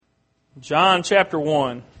John chapter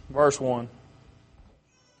 1, verse 1.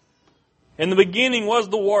 In the beginning was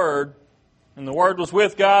the Word, and the Word was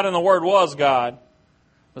with God, and the Word was God.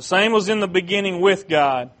 The same was in the beginning with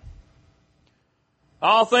God.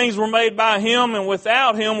 All things were made by Him, and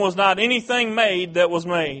without Him was not anything made that was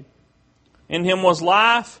made. In Him was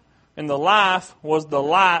life, and the life was the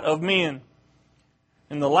light of men.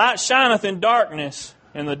 And the light shineth in darkness,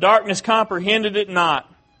 and the darkness comprehended it not.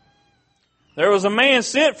 There was a man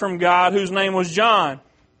sent from God whose name was John.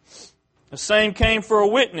 The same came for a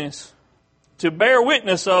witness, to bear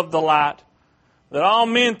witness of the light, that all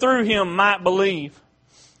men through him might believe.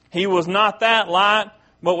 He was not that light,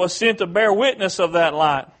 but was sent to bear witness of that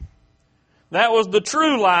light. That was the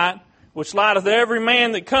true light, which lighteth every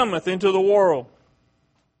man that cometh into the world.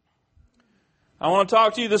 I want to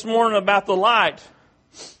talk to you this morning about the light.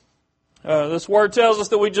 This word tells us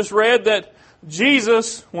that we just read that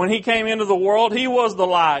Jesus, when He came into the world, He was the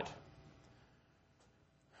light.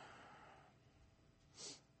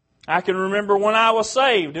 I can remember when I was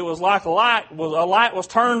saved, it was like a light was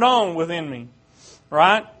turned on within me,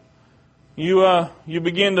 right? You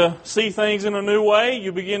begin to see things in a new way.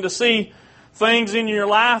 You begin to see things in your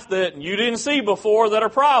life that you didn't see before that are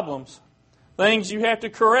problems. Things you have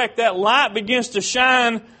to correct. That light begins to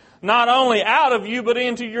shine not only out of you, but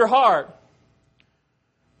into your heart.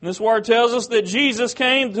 And this word tells us that Jesus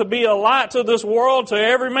came to be a light to this world, to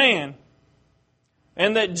every man.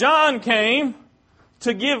 And that John came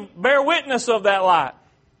to bear witness of that light.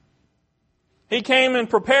 He came and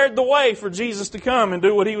prepared the way for Jesus to come and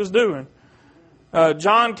do what He was doing.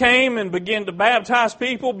 John came and began to baptize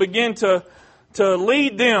people, began to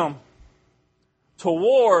lead them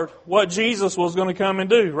toward what Jesus was going to come and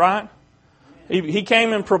do, right? He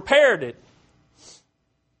came and prepared it.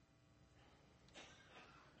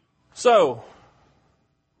 So,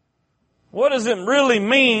 what does it really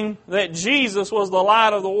mean that Jesus was the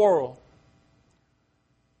light of the world?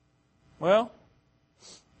 Well,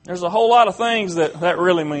 there's a whole lot of things that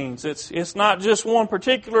really means. It's not just one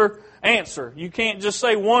particular answer. You can't just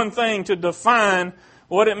say one thing to define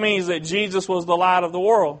what it means that Jesus was the light of the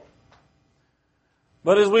world.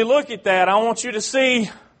 But as we look at that, I want you to see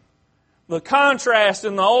the contrast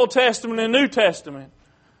in the Old Testament and New Testament.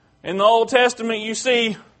 In the Old Testament, you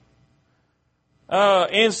see,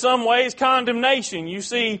 in some ways, condemnation. You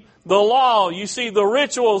see the law. You see the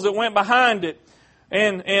rituals that went behind it.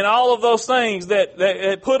 And all of those things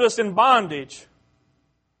that put us in bondage.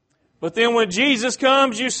 But then when Jesus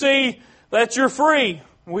comes, you see that you're free.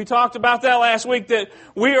 We talked about that last week, that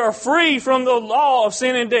we are free from the law of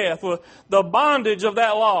sin and death, the bondage of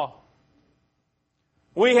that law.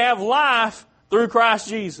 We have life through Christ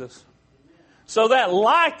Jesus. So that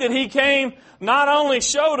light that He came not only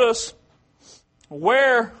showed us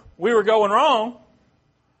where we were going wrong,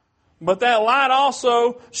 but that light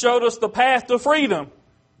also showed us the path to freedom.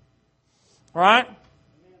 Right?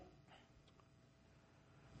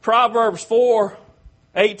 Proverbs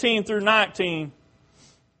 4:18 through 19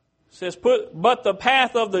 says, but the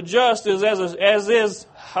path of the just is as is...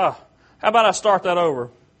 How about I start that over?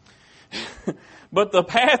 But the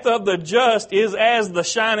path of the just is as the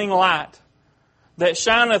shining light, that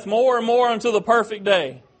shineth more and more unto the perfect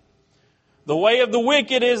day. The way of the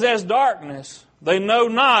wicked is as darkness. They know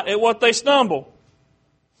not at what they stumble.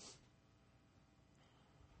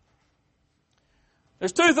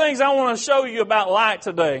 There's two things I want to show you about light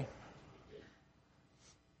today.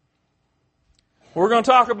 We're going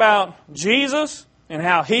to talk about Jesus and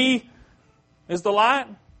how He is the light.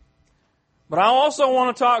 But I also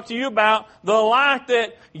want to talk to you about the light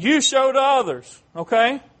that you show to others.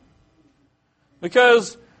 Okay?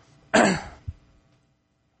 Because the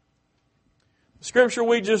scripture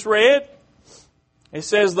we just read, it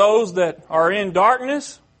says those that are in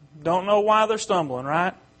darkness don't know why they're stumbling,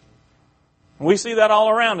 right? We see that all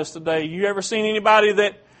around us today. You ever seen anybody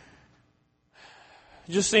that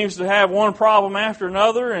just seems to have one problem after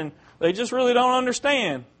another and they just really don't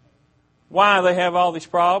understand why they have all these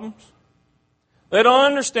problems? They don't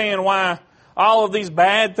understand why all of these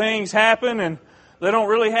bad things happen, and they don't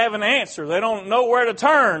really have an answer. They don't know where to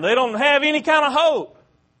turn. They don't have any kind of hope.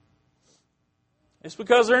 It's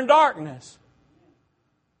because they're in darkness.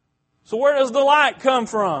 So where does the light come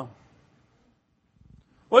from?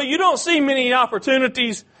 Well, you don't see many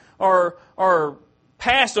opportunities or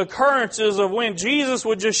past occurrences of when Jesus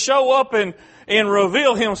would just show up and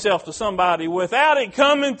reveal Himself to somebody without it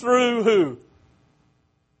coming through who?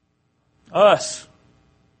 Us.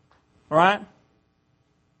 Right?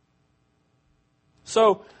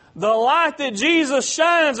 So the light that Jesus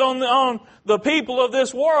shines on the people of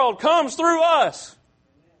this world comes through us.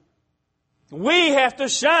 We have to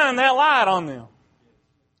shine that light on them.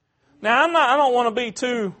 Now, I don't want to be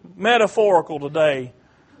too metaphorical today.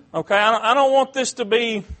 Okay, I don't want this to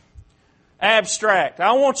be abstract.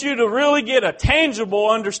 I want you to really get a tangible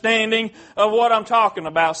understanding of what I'm talking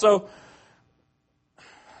about. So,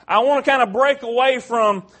 I want to kind of break away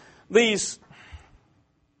from these.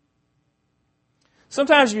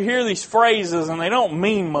 Sometimes you hear these phrases and they don't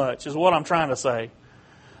mean much, is what I'm trying to say.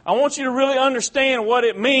 I want you to really understand what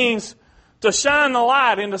it means to shine the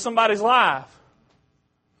light into somebody's life.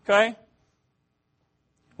 Okay?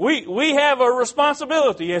 We have a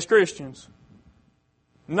responsibility as Christians.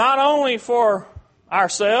 Not only for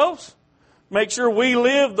ourselves, make sure we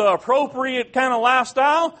live the appropriate kind of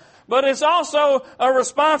lifestyle, but it's also a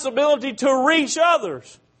responsibility to reach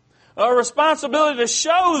others. A responsibility to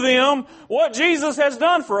show them what Jesus has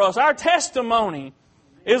done for us. Our testimony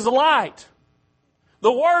is light.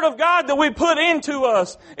 The Word of God that we put into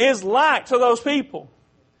us is light to those people.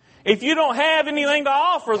 If you don't have anything to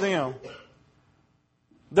offer them,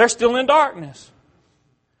 they're still in darkness.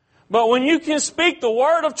 But when you can speak the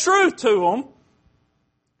word of truth to them,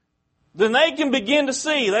 then they can begin to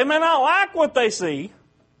see. They may not like what they see,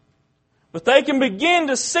 but they can begin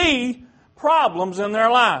to see problems in their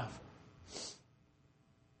life.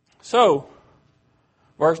 So,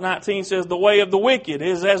 verse 19 says, the way of the wicked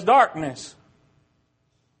is as darkness.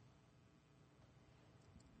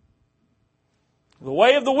 The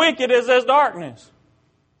way of the wicked is as darkness.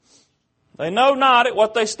 They know not at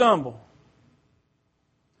what they stumble.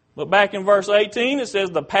 But back in verse 18 it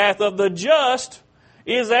says, the path of the just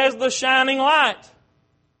is as the shining light.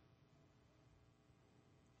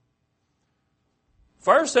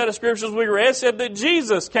 First set of scriptures we read said that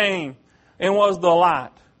Jesus came and was the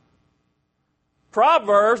light.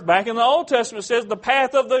 Proverbs, back in the Old Testament, says the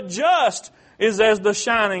path of the just is as the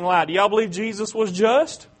shining light. Do y'all believe Jesus was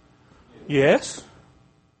just? Yes.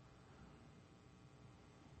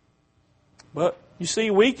 But you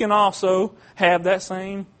see, we can also have that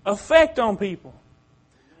same effect on people.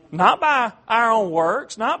 Not by our own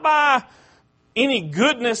works, not by any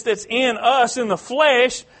goodness that's in us in the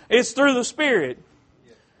flesh, it's through the Spirit.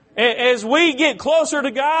 As we get closer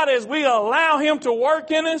to God, as we allow Him to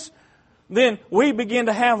work in us, then we begin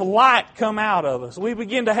to have light come out of us. We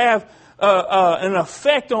begin to have an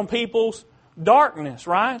effect on people's darkness,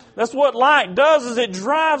 right? That's what light does, is it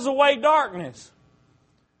drives away darkness.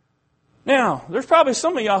 Now, there's probably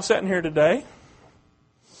some of y'all sitting here today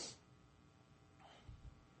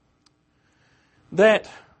that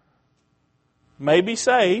may be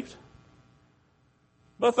saved,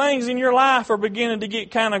 but things in your life are beginning to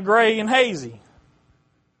get kind of gray and hazy.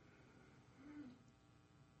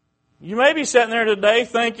 You may be sitting there today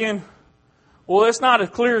thinking, well, it's not as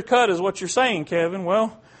clear cut as what you're saying, Kevin.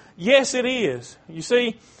 Well, yes, it is. You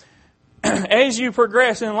see, as you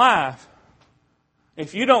progress in life,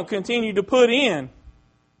 if you don't continue to put in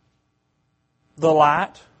the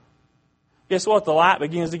light, guess what? The light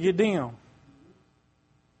begins to get dim.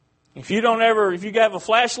 If you have a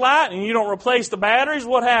flashlight and you don't replace the batteries,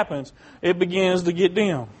 what happens? It begins to get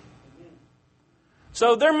dim.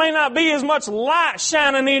 So there may not be as much light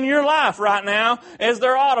shining in your life right now as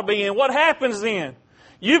there ought to be. And what happens then?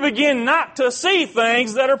 You begin not to see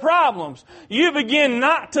things that are problems. You begin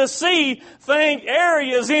not to see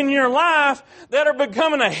areas in your life that are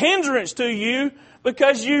becoming a hindrance to you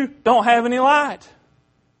because you don't have any light.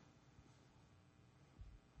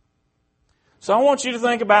 So I want you to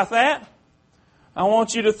think about that. I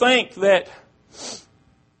want you to think that,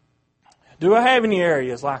 do I have any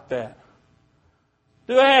areas like that?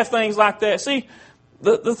 Do I have things like that? See,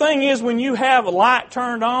 the thing is, when you have a light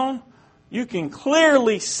turned on, you can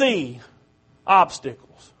clearly see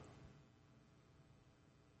obstacles.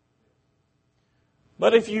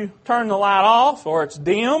 But if you turn the light off or it's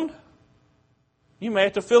dimmed, you may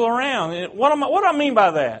have to fill around. And what do I mean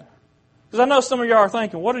by that? Because I know some of y'all are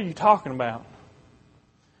thinking, what are you talking about?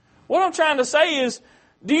 What I'm trying to say is,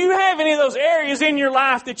 do you have any of those areas in your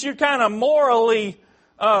life that you kind of morally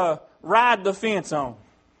ride the fence on?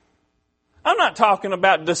 I'm not talking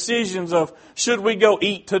about decisions of should we go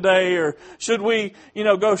eat today or should we,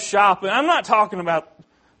 go shopping. I'm not talking about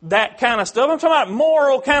that kind of stuff. I'm talking about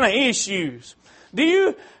moral kind of issues. Do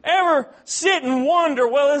you ever sit and wonder,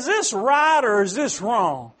 well, is this right or is this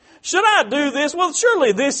wrong? Should I do this? Well,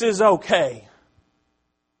 surely this is okay.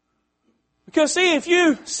 Because see, if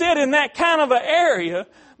you sit in that kind of an area,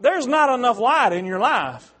 there's not enough light in your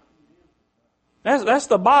life. That's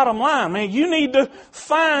the bottom line, man. You need to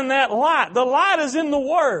find that light. The light is in the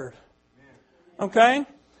Word. Okay?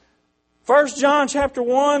 1 John chapter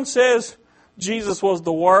 1 says Jesus was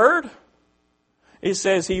the Word. It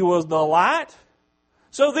says He was the light.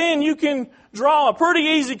 So then you can draw a pretty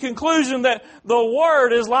easy conclusion that the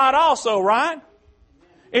Word is light also, right?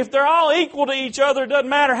 If they're all equal to each other, it doesn't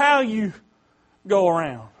matter how you go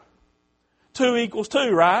around. 2 equals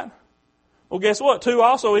 2, right? Well, guess what? 2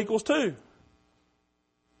 also equals 2.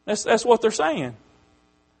 That's what they're saying.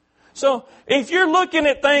 So if you're looking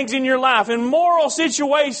at things in your life, in moral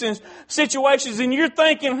situations, and you're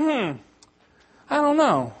thinking, I don't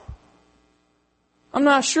know. I'm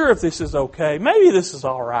not sure if this is okay. Maybe this is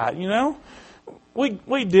all right, you know.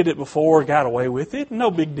 We did it before, got away with it.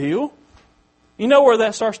 No big deal. You know where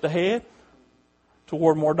that starts to head?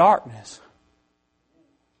 Toward more darkness.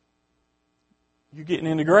 You're getting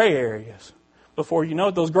into gray areas. Before you know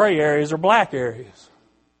it, those gray areas are black areas.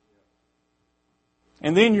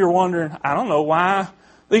 And then you're wondering, I don't know why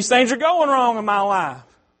these things are going wrong in my life.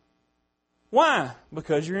 Why?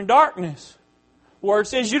 Because you're in darkness. The Word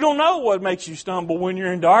says you don't know what makes you stumble when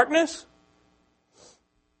you're in darkness.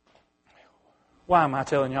 Why am I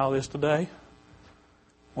telling y'all this today?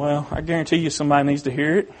 Well, I guarantee you somebody needs to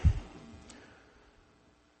hear it.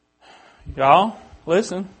 Y'all,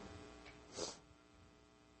 listen.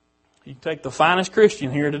 You take the finest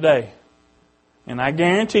Christian here today, and I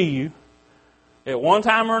guarantee you, at one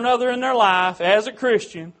time or another in their life, as a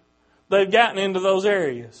Christian, they've gotten into those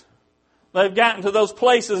areas. They've gotten to those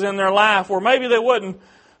places in their life where maybe they wasn't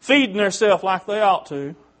feeding themselves like they ought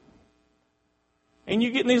to. And you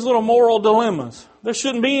get in these little moral dilemmas. There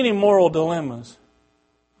shouldn't be any moral dilemmas.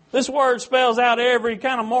 This Word spells out every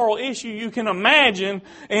kind of moral issue you can imagine,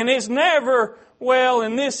 and it's never, well,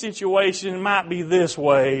 in this situation it might be this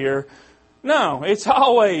way, or no, it's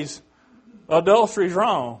always adultery's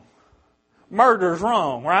wrong. Murder's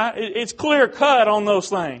wrong, right? It's clear cut on those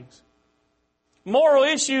things. Moral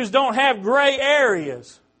issues don't have gray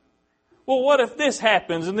areas. Well, what if this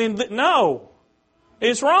happens? And then, no,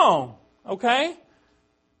 it's wrong, okay?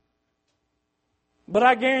 But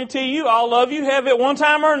I guarantee you, all of you have at one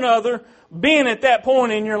time or another been at that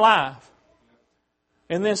point in your life.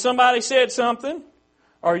 And then somebody said something,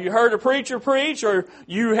 or you heard a preacher preach, or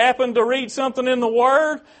you happened to read something in the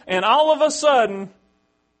Word, and all of a sudden,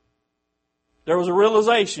 there was a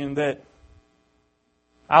realization that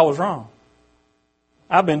I was wrong.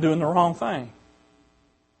 I've been doing the wrong thing.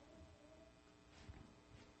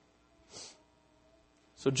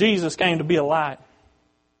 So Jesus came to be a light.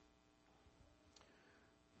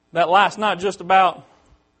 That light's not just about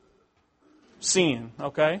sin,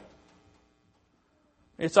 okay?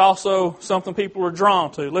 It's also something people are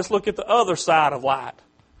drawn to. Let's look at the other side of light,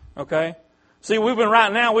 okay? See, we've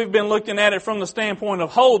been looking at it from the standpoint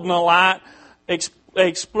of holding a light,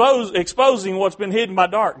 exposing what's been hidden by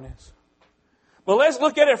darkness. But let's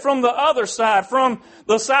look at it from the other side, from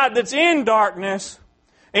the side that's in darkness,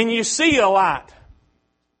 and you see a light.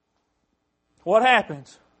 What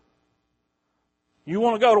happens? You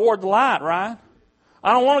want to go toward the light, right?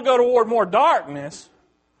 I don't want to go toward more darkness.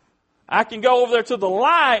 I can go over there to the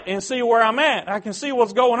light and see where I'm at. I can see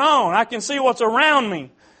what's going on. I can see what's around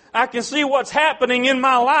me. I can see what's happening in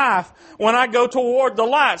my life when I go toward the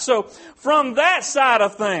light. So from that side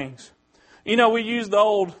of things, you know, we use the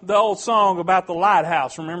old song about the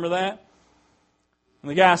lighthouse. Remember that?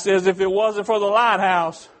 And the guy says, if it wasn't for the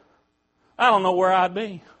lighthouse, I don't know where I'd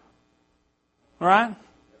be. Right?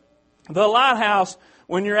 The lighthouse,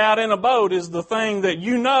 when you're out in a boat, is the thing that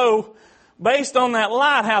you know, based on that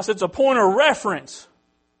lighthouse, it's a point of reference.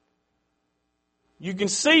 You can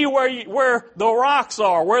see where the rocks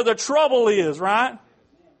are, where the trouble is, right?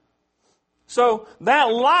 So that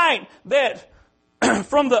light that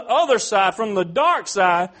from the other side, from the dark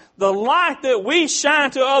side, the light that we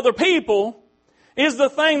shine to other people is the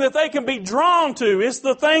thing that they can be drawn to. It's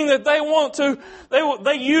the thing that they want to,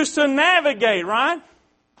 they use to navigate, right?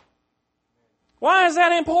 Why is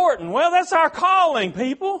that important? Well, that's our calling,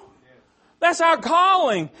 people. That's our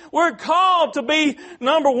calling. We're called to be,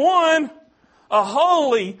 number one, a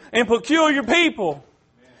holy and peculiar people.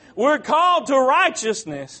 We're called to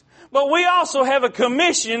righteousness. But we also have a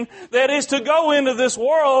commission that is to go into this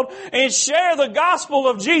world and share the gospel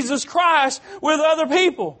of Jesus Christ with other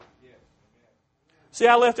people. See,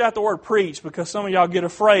 I left out the word preach because some of y'all get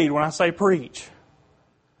afraid when I say preach.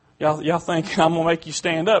 Y'all think I'm going to make you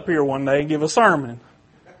stand up here one day and give a sermon.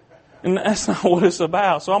 And that's not what it's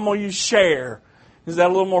about. So I'm going to use share. Is that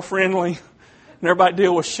a little more friendly? And everybody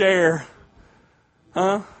deal with share.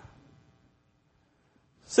 Huh?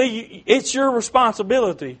 See, it's your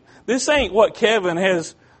responsibility. This ain't what Kevin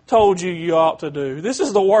has told you ought to do. This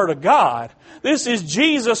is the Word of God. This is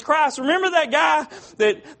Jesus Christ. Remember that guy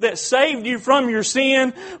that saved you from your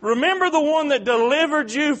sin? Remember the one that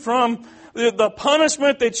delivered you from the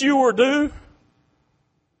punishment that you were due?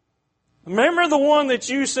 Remember the one that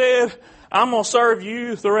you said, I'm going to serve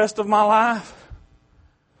you the rest of my life?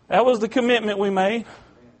 That was the commitment we made.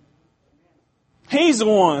 He's the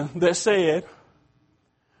one that said,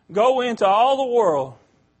 go into all the world,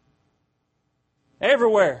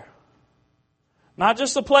 everywhere. Not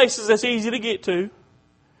just the places that's easy to get to.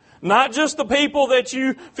 Not just the people that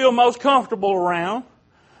you feel most comfortable around.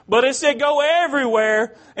 But it said go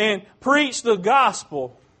everywhere and preach the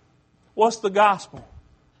gospel. What's the gospel?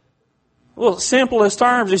 Well, simplest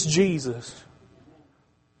terms, it's Jesus.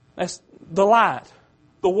 That's the light,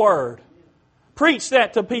 the Word. Preach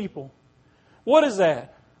that to people. What is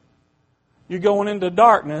that? You're going into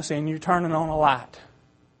darkness and you're turning on a light.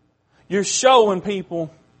 You're showing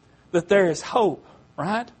people that there is hope,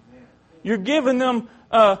 right? You're giving them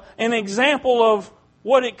an example of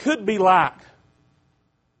what it could be like.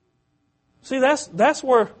 See, that's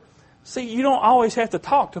where, you don't always have to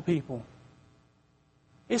talk to people.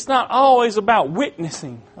 It's not always about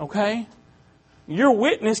witnessing, okay? Your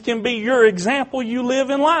witness can be your example you live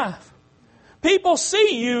in life. People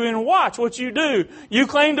see you and watch what you do. You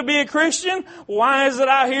claim to be a Christian. Why is it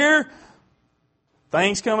I hear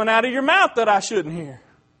things coming out of your mouth that I shouldn't hear?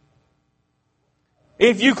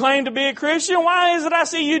 If you claim to be a Christian, why is it I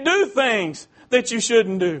see you do things that you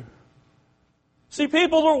shouldn't do? See,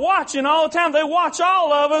 people are watching all the time. They watch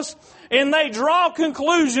all of us and they draw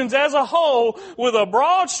conclusions as a whole with a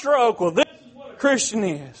broad stroke. Well, this is what a Christian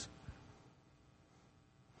is.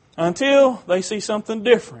 Until they see something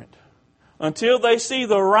different. Until they see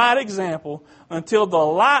the right example. Until the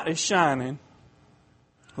light is shining.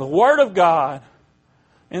 The Word of God.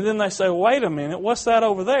 And then they say, wait a minute, what's that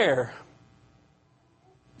over there?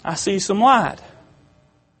 I see some light.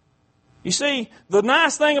 You see, the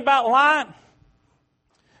nice thing about light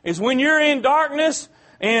is when you're in darkness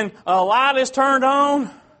and a light is turned on,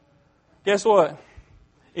 guess what?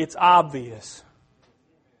 It's obvious.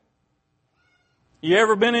 You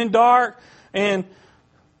ever been in dark and,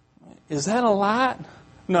 is that a light?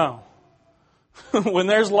 No. When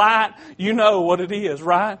there's light, you know what it is,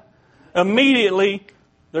 right? Immediately,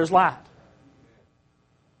 there's light.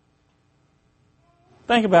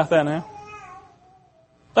 Think about that now.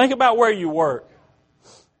 Think about where you work.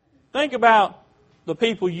 Think about the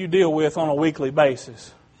people you deal with on a weekly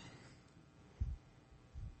basis.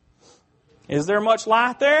 Is there much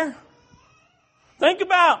light there? Think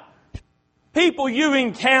about people you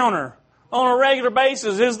encounter on a regular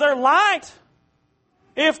basis. Is there light?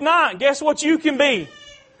 If not, guess what you can be?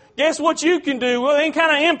 Guess what you can do? Well, any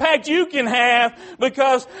kind of impact you can have,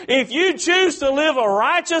 because if you choose to live a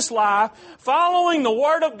righteous life, following the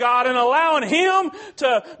Word of God and allowing Him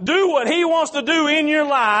to do what He wants to do in your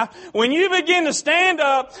life, when you begin to stand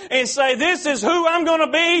up and say, this is who I'm going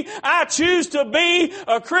to be, I choose to be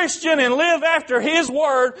a Christian and live after His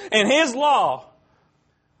Word and His law,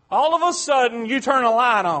 all of a sudden you turn a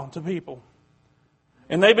light on to people.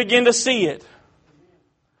 And they begin to see it.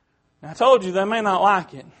 I told you they may not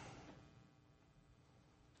like it.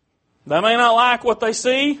 They may not like what they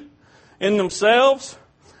see in themselves,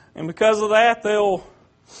 and because of that, they'll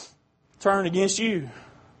turn against you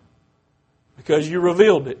because you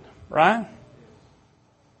revealed it, right?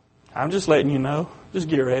 I'm just letting you know. Just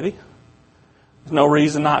get ready. There's no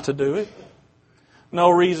reason not to do it. No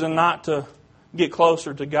reason not to get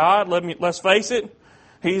closer to God. Let's face it,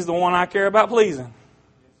 He's the one I care about pleasing.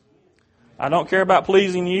 I don't care about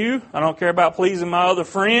pleasing you. I don't care about pleasing my other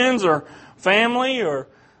friends or family or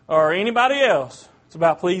anybody else. It's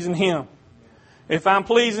about pleasing Him. If I'm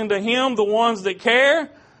pleasing to Him, the ones that care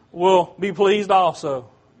will be pleased also.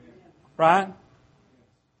 Right?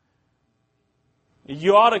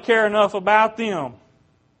 You ought to care enough about them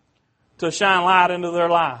to shine light into their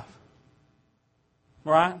life.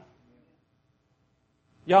 Right?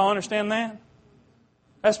 Y'all understand that?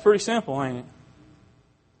 That's pretty simple, ain't it?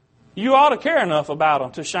 You ought to care enough about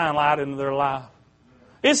them to shine light into their life.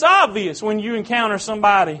 It's obvious when you encounter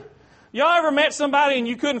somebody. Y'all ever met somebody and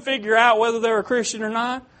you couldn't figure out whether they were a Christian or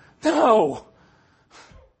not? No.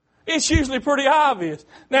 It's usually pretty obvious.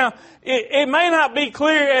 Now, it may not be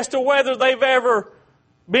clear as to whether they've ever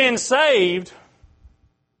been saved,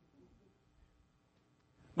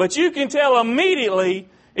 but you can tell immediately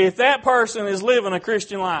if that person is living a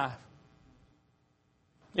Christian life.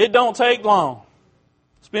 It don't take long.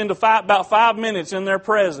 Spend about 5 minutes in their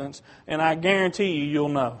presence, and I guarantee you'll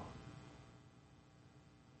know.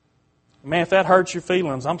 Man, if that hurts your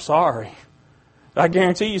feelings, I'm sorry. I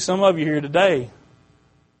guarantee you some of you here today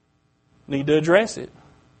need to address it.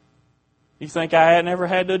 You think I had never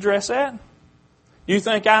had to address that? You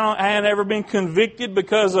think I had ever been convicted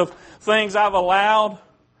because of things I've allowed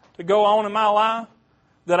to go on in my life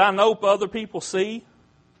that I know other people see.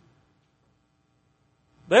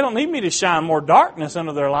 They don't need me to shine more darkness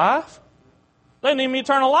into their life. They need me to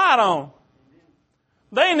turn a light on.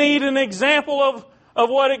 They need an example of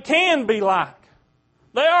what it can be like.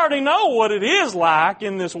 They already know what it is like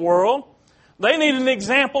in this world. They need an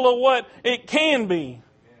example of what it can be.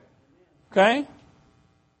 Okay?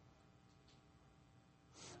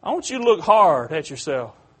 I want you to look hard at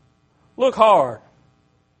yourself. Look hard.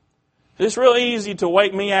 It's real easy to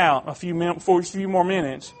wake me out for a few more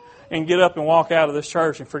minutes and get up and walk out of this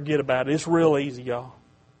church and forget about it. It's real easy, y'all.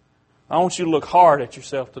 I want you to look hard at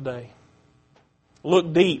yourself today.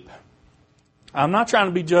 Look deep. I'm not trying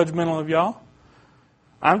to be judgmental of y'all.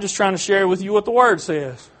 I'm just trying to share with you what the Word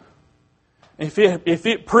says. If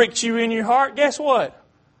it pricks you in your heart, guess what?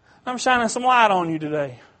 I'm shining some light on you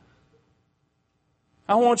today.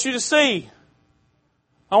 I want you to see.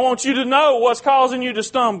 I want you to know what's causing you to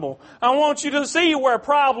stumble. I want you to see where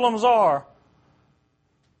problems are.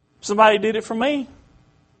 Somebody did it for me.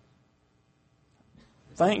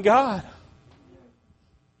 Thank God.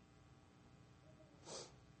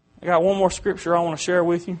 I got one more scripture I want to share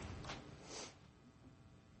with you.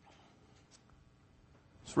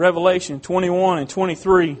 It's Revelation 21 and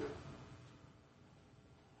 23.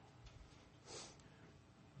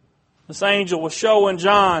 This angel was showing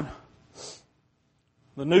John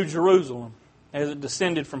the New Jerusalem as it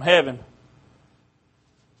descended from heaven.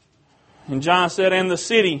 And John said, "And the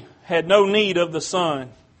city had no need of the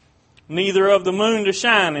sun, neither of the moon to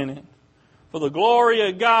shine in it. For the glory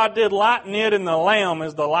of God did lighten it, and the Lamb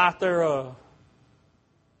is the light thereof."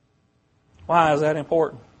 Why is that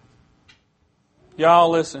important? Y'all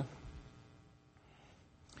listen.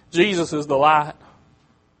 Jesus is the light.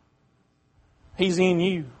 He's in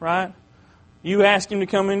you, right? You ask Him to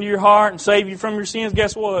come into your heart and save you from your sins,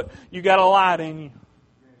 guess what? You got a light in you.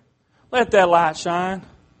 Let that light shine.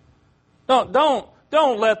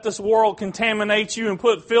 Don't let this world contaminate you and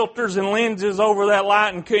put filters and lenses over that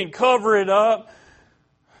light and cover it up.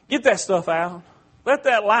 Get that stuff out. Let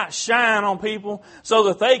that light shine on people so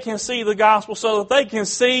that they can see the gospel, so that they can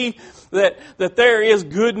see that there is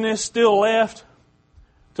goodness still left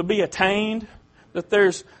to be attained, that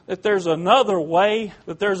there's another way,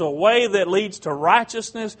 that there's a way that leads to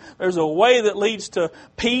righteousness, there's a way that leads to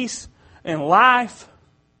peace and life.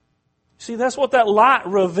 See, that's what that light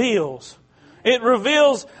reveals. It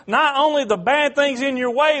reveals not only the bad things in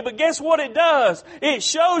your way, but guess what it does? It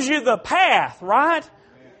shows you the path, right?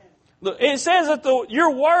 It says that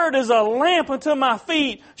your word is a lamp unto my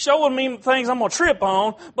feet, showing me things I'm going to trip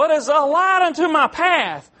on, but it's a light unto my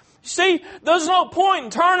path. See, there's no point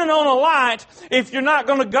in turning on a light if you're not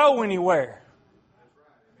going to go anywhere.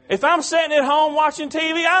 If I'm sitting at home watching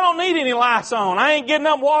TV, I don't need any lights on. I ain't getting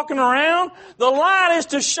up walking around. The light is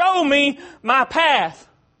to show me my path.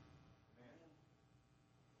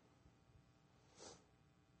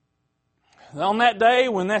 On that day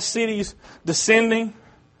when that city's descending,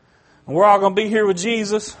 and we're all going to be here with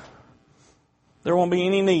Jesus, there won't be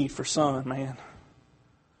any need for sun, man.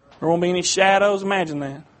 There won't be any shadows. Imagine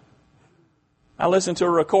that. I listened to a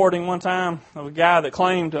recording one time of a guy that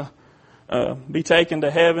claimed to be taken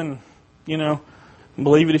to heaven. You know,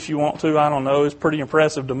 believe it if you want to. I don't know. It's pretty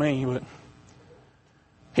impressive to me. But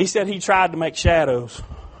he said he tried to make shadows.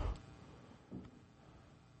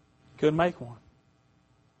 Couldn't make one.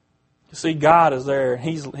 You see, God is there.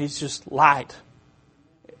 He's just light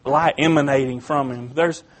emanating from Him.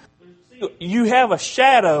 You have a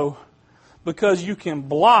shadow because you can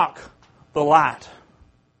block the light.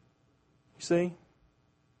 You see?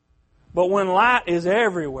 But when light is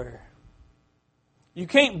everywhere, you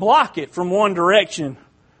can't block it from one direction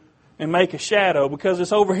and make a shadow because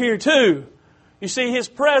it's over here too. You see, His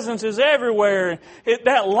presence is everywhere.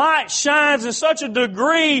 That light shines in such a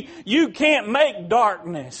degree you can't make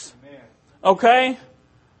darkness. Okay?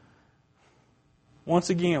 Once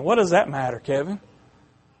again, what does that matter, Kevin?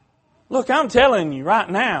 Look, I'm telling you right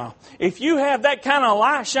now, if you have that kind of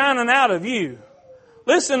light shining out of you,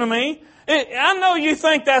 listen to me, I know you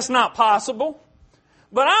think that's not possible,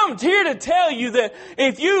 but I'm here to tell you that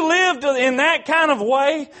if you lived in that kind of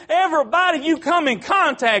way, everybody you come in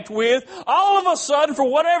contact with, all of a sudden, for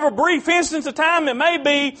whatever brief instance of time it may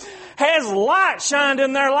be, has light shined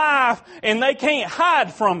in their life and they can't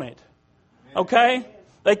hide from it. Okay?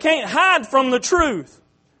 They can't hide from the truth.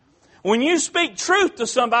 When you speak truth to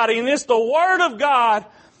somebody and it's the Word of God,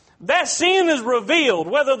 that sin is revealed,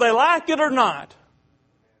 whether they like it or not.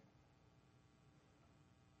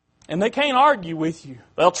 And they can't argue with you.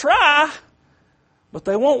 They'll try, but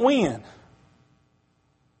they won't win.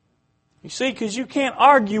 You see, because you can't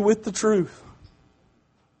argue with the truth.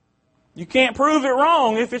 You can't prove it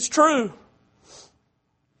wrong if it's true.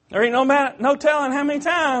 There ain't no telling how many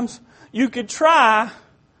times you could try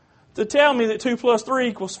to tell me that 2 plus 3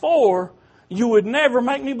 equals 4. You would never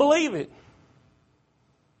make me believe it.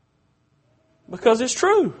 Because it's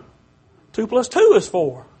true. 2 plus 2 is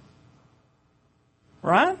 4.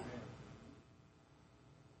 Right?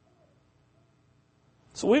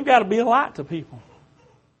 So we've got to be a light to people.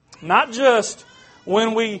 Not just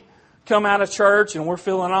when we come out of church and we're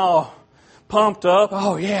feeling all pumped up.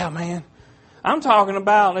 Oh yeah, man. I'm talking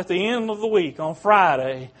about at the end of the week on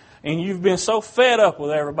Friday, and you've been so fed up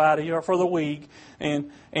with everybody for the week,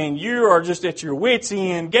 and you are just at your wits'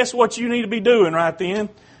 end. Guess what you need to be doing right then?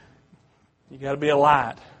 You got to be a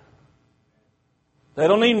light. They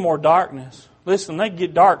don't need more darkness. Listen, they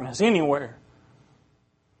get darkness anywhere.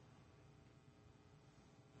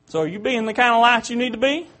 So are you being the kind of light you need to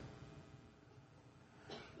be?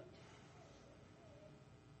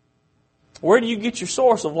 Where do you get your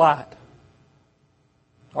source of light?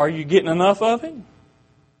 Are you getting enough of it?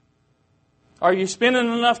 Are you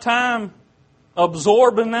spending enough time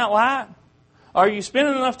absorbing that light? Are you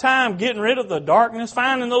spending enough time getting rid of the darkness,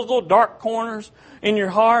 finding those little dark corners in your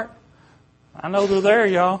heart? I know they're there,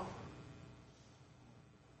 y'all.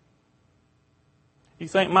 You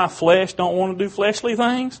think my flesh don't want to do fleshly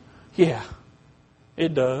things? Yeah,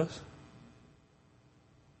 it does.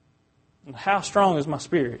 And how strong is my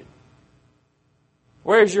spirit?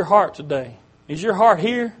 Where is your heart today? Is your heart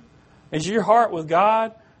here? Is your heart with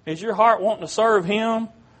God? Is your heart wanting to serve Him?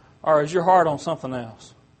 Or is your heart on something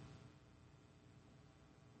else?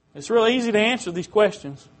 It's real easy to answer these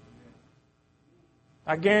questions.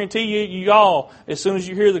 I guarantee you all, as soon as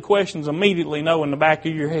you hear the questions, immediately know in the back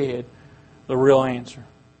of your head the real answer.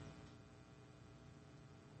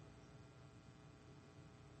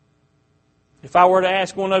 If I were to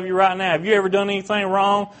ask one of you right now, have you ever done anything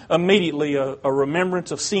wrong? Immediately a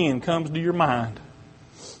remembrance of sin comes to your mind.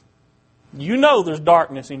 You know there's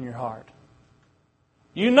darkness in your heart.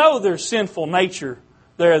 You know there's sinful nature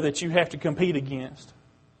there that you have to compete against.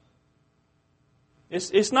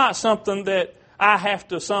 It's not something that I have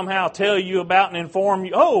to somehow tell you about and inform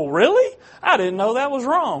you. Oh, really? I didn't know that was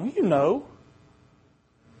wrong. You know.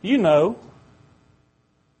 You know.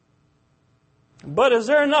 But is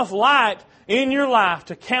there enough light in your life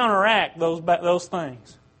to counteract those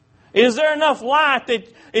things? Is there enough light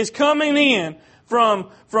that is coming in from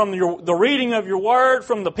the reading of your Word,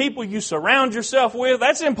 from the people you surround yourself with?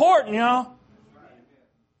 That's important, y'all.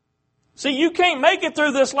 See, you can't make it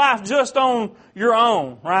through this life just on your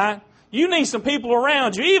own, right? You need some people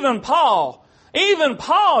around you. Even Paul,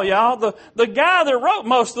 y'all, the guy that wrote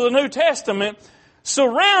most of the New Testament,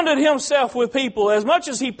 surrounded himself with people as much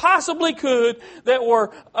as he possibly could that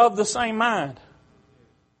were of the same mind.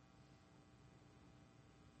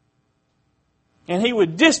 And he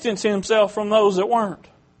would distance himself from those that weren't.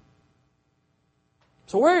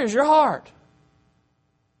 So where is your heart?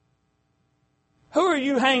 Who are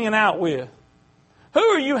you hanging out with? Who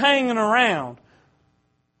are you hanging around?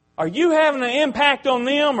 Are you having an impact on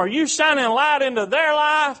them? Are you shining light into their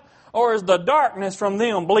life? Or is the darkness from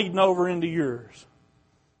them bleeding over into yours?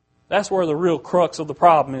 That's where the real crux of the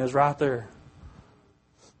problem is right there.